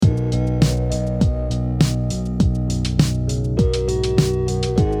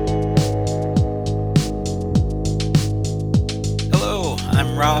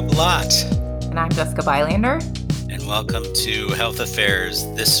Jessica Bylander. And welcome to Health Affairs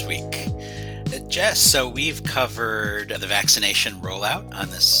This Week. Jess, so we've covered the vaccination rollout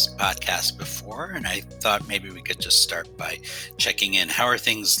on this podcast before, and I thought maybe we could just start by checking in. How are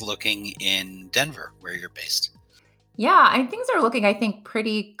things looking in Denver, where you're based? Yeah, things are looking, I think,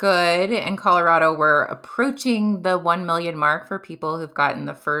 pretty good. In Colorado, we're approaching the 1 million mark for people who've gotten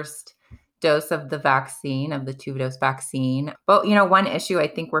the first dose of the vaccine, of the two-dose vaccine. But, one issue I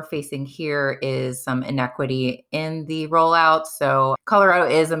think we're facing here is some inequity in the rollout. So Colorado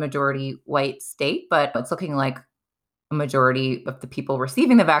is a majority white state, but it's looking like a majority of the people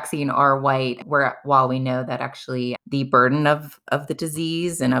receiving the vaccine are white, while we know that actually the burden of the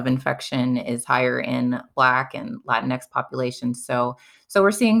disease and of infection is higher in Black and Latinx populations. So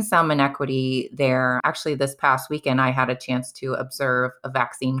we're seeing some inequity there. Actually, this past weekend, I had a chance to observe a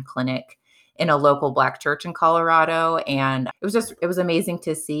vaccine clinic in a local Black church in Colorado. And it was amazing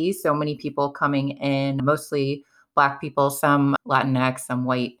to see so many people coming in, mostly Black people, some Latinx, some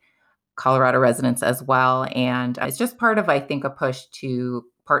white Colorado residents as well. And it's just part of, I think, a push to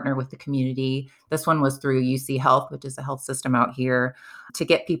partner with the community. This one was through UC Health, which is a health system out here, to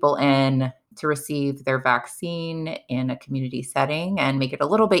get people in to receive their vaccine in a community setting and make it a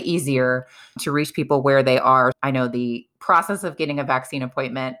little bit easier to reach people where they are. I know the process of getting a vaccine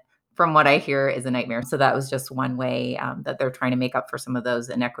appointment, from what I hear, is a nightmare. So that was just one way that they're trying to make up for some of those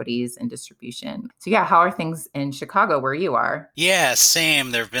inequities in distribution. So yeah, how are things in Chicago where you are? Yeah,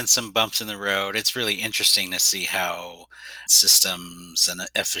 same. There have been some bumps in the road. It's really interesting to see how systems and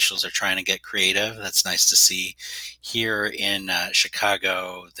officials are trying to get creative. That's nice to see. Here in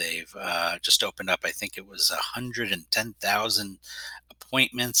Chicago, they've just opened up, I think it was 110,000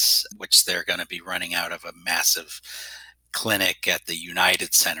 appointments, which they're going to be running out of a massive clinic at the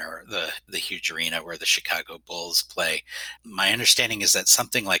United Center, the huge arena where the Chicago Bulls play. My understanding is that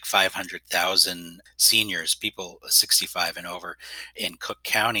something like 500,000 seniors, people 65 and over in Cook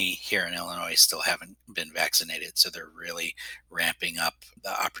County here in Illinois, still haven't been vaccinated. So they're really ramping up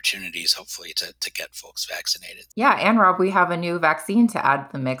the opportunities, hopefully, to get folks vaccinated. Yeah, and Rob, we have a new vaccine to add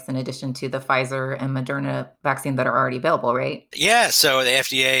to the mix in addition to the Pfizer and Moderna vaccine that are already available, right? Yeah, so the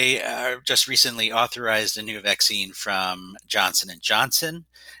FDA just recently authorized a new vaccine from Johnson and Johnson.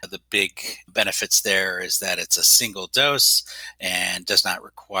 The big benefits there is that it's a single dose and does not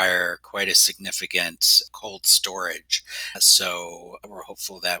require quite a significant cold storage. So we're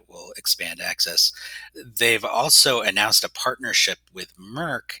hopeful that will expand access. They've also announced a partnership with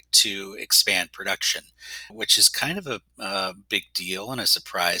Merck to expand production, which is kind of a big deal and a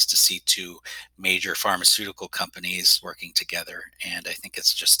surprise to see two major pharmaceutical companies working together. And I think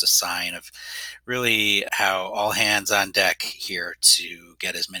it's just a sign of really how all hands on deck here to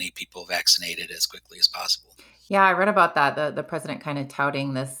get as many people vaccinated as quickly as possible. Yeah, I read about that. The president kind of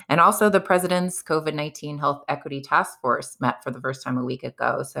touting this. And also the president's COVID-19 Health Equity Task Force met for the first time a week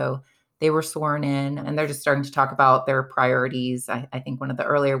ago. So they were sworn in and they're just starting to talk about their priorities. I think one of the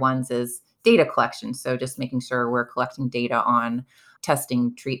earlier ones is data collection. So just making sure we're collecting data on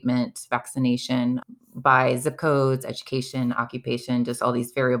testing, treatment, vaccination by zip codes, education, occupation, just all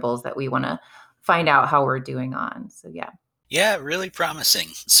these variables that we want to find out how we're doing on. So yeah. Yeah, really promising.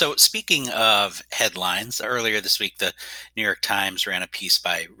 So, speaking of headlines, earlier this week, the New York Times ran a piece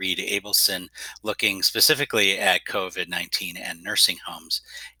by Reed Abelson looking specifically at COVID-19 and nursing homes.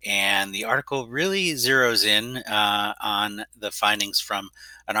 And the article really zeroes in on the findings from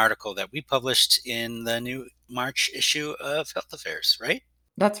an article that we published in the new March issue of Health Affairs, right?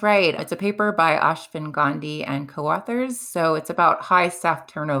 That's right. It's a paper by Ashvin Gandhi and co-authors. So it's about high staff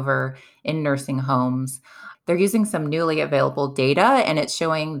turnover in nursing homes. They're using some newly available data, and it's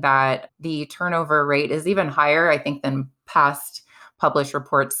showing that the turnover rate is even higher, I think, than past published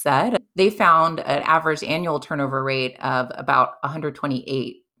reports said. They found an average annual turnover rate of about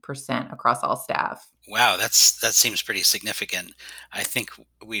 128% across all staff. Wow, that seems pretty significant. I think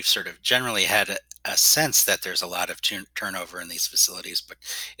we've sort of generally had a sense that there's a lot of turnover in these facilities, but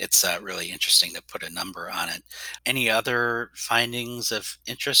it's really interesting to put a number on it. Any other findings of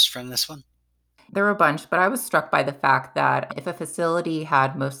interest from this one? There were a bunch, but I was struck by the fact that if a facility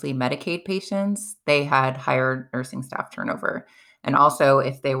had mostly Medicaid patients, they had higher nursing staff turnover. And also,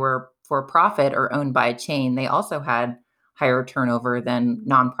 if they were for profit or owned by a chain, they also had higher turnover than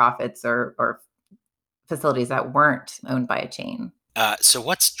nonprofits or facilities that weren't owned by a chain. So,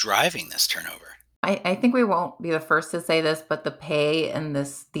 what's driving this turnover? I think we won't be the first to say this, but the pay in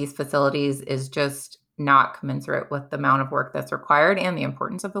these facilities is just not commensurate with the amount of work that's required and the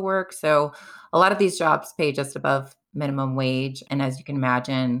importance of the work. So a lot of these jobs pay just above minimum wage. And as you can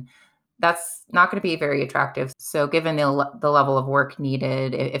imagine, that's not going to be very attractive. So given the level of work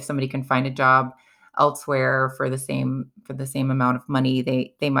needed, if somebody can find a job elsewhere for the same amount of money,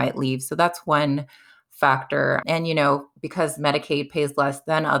 they might leave. So that's one factor. And because Medicaid pays less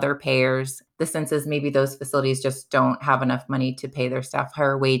than other payers, the sense is maybe those facilities just don't have enough money to pay their staff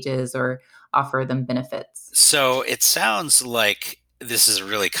higher wages or offer them benefits. So it sounds like this is a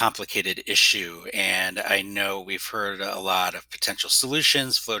really complicated issue, and I know we've heard a lot of potential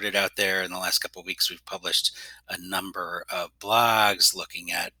solutions floated out there. In the last couple of weeks, we've published a number of blogs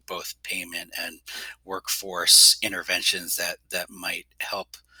looking at both payment and workforce interventions that might help.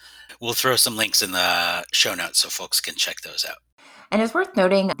 We'll throw some links in the show notes so folks can check those out. And it's worth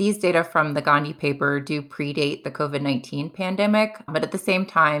noting these data from the Gandhi paper do predate the COVID-19 pandemic, but at the same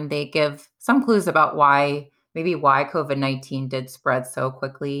time, they give some clues about why COVID-19 did spread so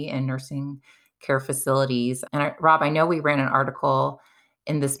quickly in nursing care facilities. And Rob, I know we ran an article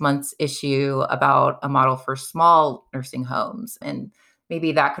in this month's issue about a model for small nursing homes, and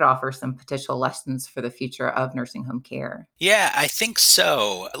maybe that could offer some potential lessons for the future of nursing home care. Yeah, I think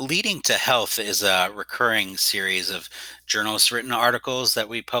so. Leading to Health is a recurring series of journalist written articles that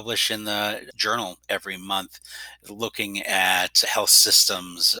we publish in the journal every month, looking at health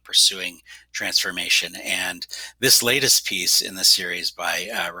systems pursuing transformation. And this latest piece in the series by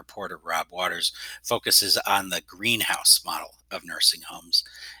reporter Rob Waters focuses on the greenhouse model of nursing homes.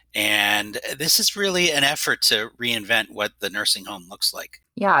 And this is really an effort to reinvent what the nursing home looks like.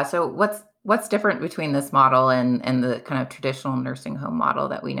 Yeah. So what's different between this model and the kind of traditional nursing home model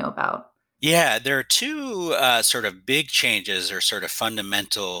that we know about? Yeah, there are two sort of big changes or sort of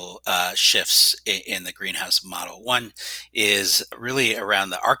fundamental shifts in the greenhouse model. One is really around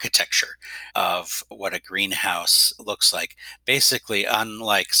the architecture of what a greenhouse looks like. Basically,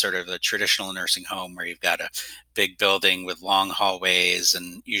 unlike sort of the traditional nursing home where you've got a big building with long hallways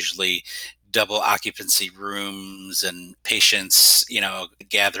and usually double occupancy rooms and patients,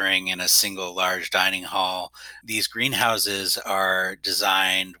 gathering in a single large dining hall. These greenhouses are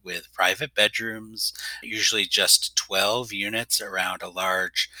designed with private bedrooms, usually just 12 units around a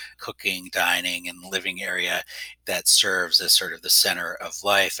large cooking, dining, and living area that serves as sort of the center of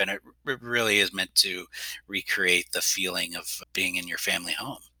life. And it really is meant to recreate the feeling of being in your family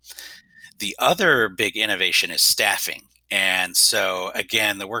home. The other big innovation is staffing. And so,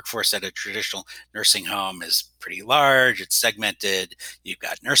 again, the workforce at a traditional nursing home is pretty large. It's segmented. You've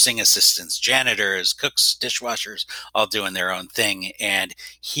got nursing assistants, janitors, cooks, dishwashers, all doing their own thing. And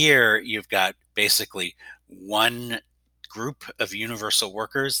here you've got basically one group of universal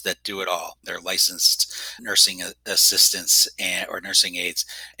workers that do it all. They're licensed nursing assistants or nursing aides,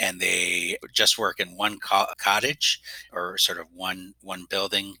 and they just work in one cottage or sort of one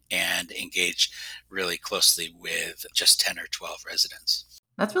building and engage really closely with just 10 or 12 residents.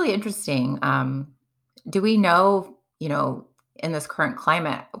 That's really interesting. Do we know, in this current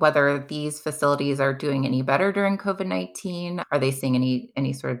climate, whether these facilities are doing any better during COVID-19? Are they seeing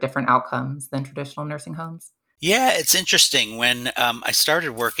any sort of different outcomes than traditional nursing homes? Yeah, it's interesting. When I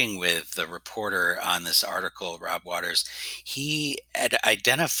started working with the reporter on this article, Rob Waters, he had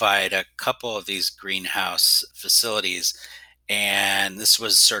identified a couple of these greenhouse facilities. And this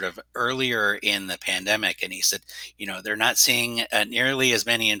was sort of earlier in the pandemic. And he said, they're not seeing nearly as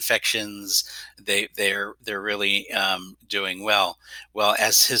many infections. They're really doing well. Well,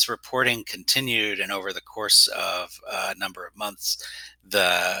 as his reporting continued and over the course of a number of months,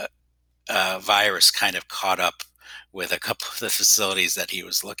 the virus kind of caught up with a couple of the facilities that he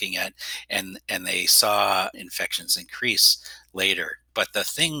was looking at, and they saw infections increase later. But the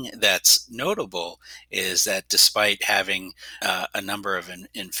thing that's notable is that despite having a number of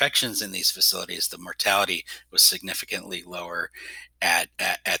infections in these facilities, the mortality was significantly lower at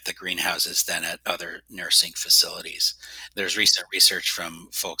the greenhouses than at other nursing facilities. There's recent research from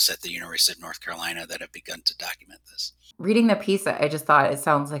folks at the University of North Carolina that have begun to document this. Reading the piece, I just thought it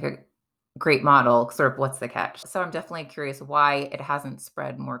sounds like a great model. Sort of what's the catch? So I'm definitely curious why it hasn't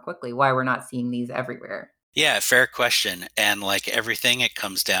spread more quickly, why we're not seeing these everywhere. Yeah, fair question. And like everything, it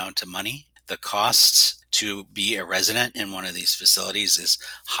comes down to money. The costs to be a resident in one of these facilities is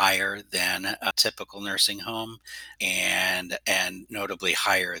higher than a typical nursing home and notably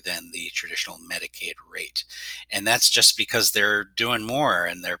higher than the traditional Medicaid rate. And that's just because they're doing more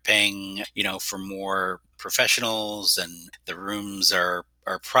and they're paying, for more professionals, and the rooms are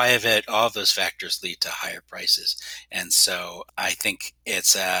private. All of those factors lead to higher prices. And so I think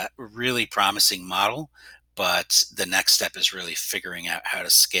it's a really promising model, but the next step is really figuring out how to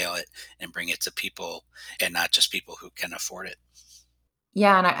scale it and bring it to people, and not just people who can afford it.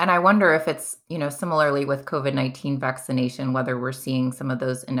 Yeah, and I wonder if it's, similarly with COVID-19 vaccination, whether we're seeing some of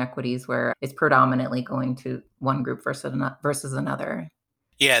those inequities where it's predominantly going to one group versus another.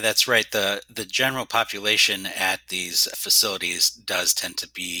 Yeah, that's right. The general population at these facilities does tend to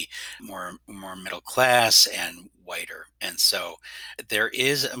be more middle class and whiter. And so there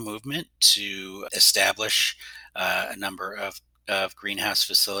is a movement to establish a number of greenhouse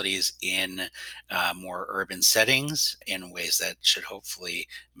facilities in more urban settings in ways that should hopefully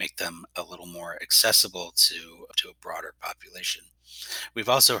make them a little more accessible to a broader population. We've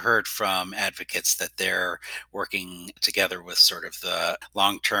also heard from advocates that they're working together with sort of the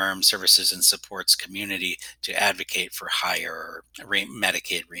long term services and supports community to advocate for higher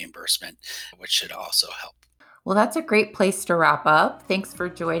Medicaid reimbursement, which should also help. Well, that's a great place to wrap up. Thanks for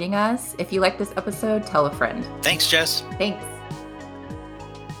joining us. If you like this episode, tell a friend. Thanks, Jess. Thanks.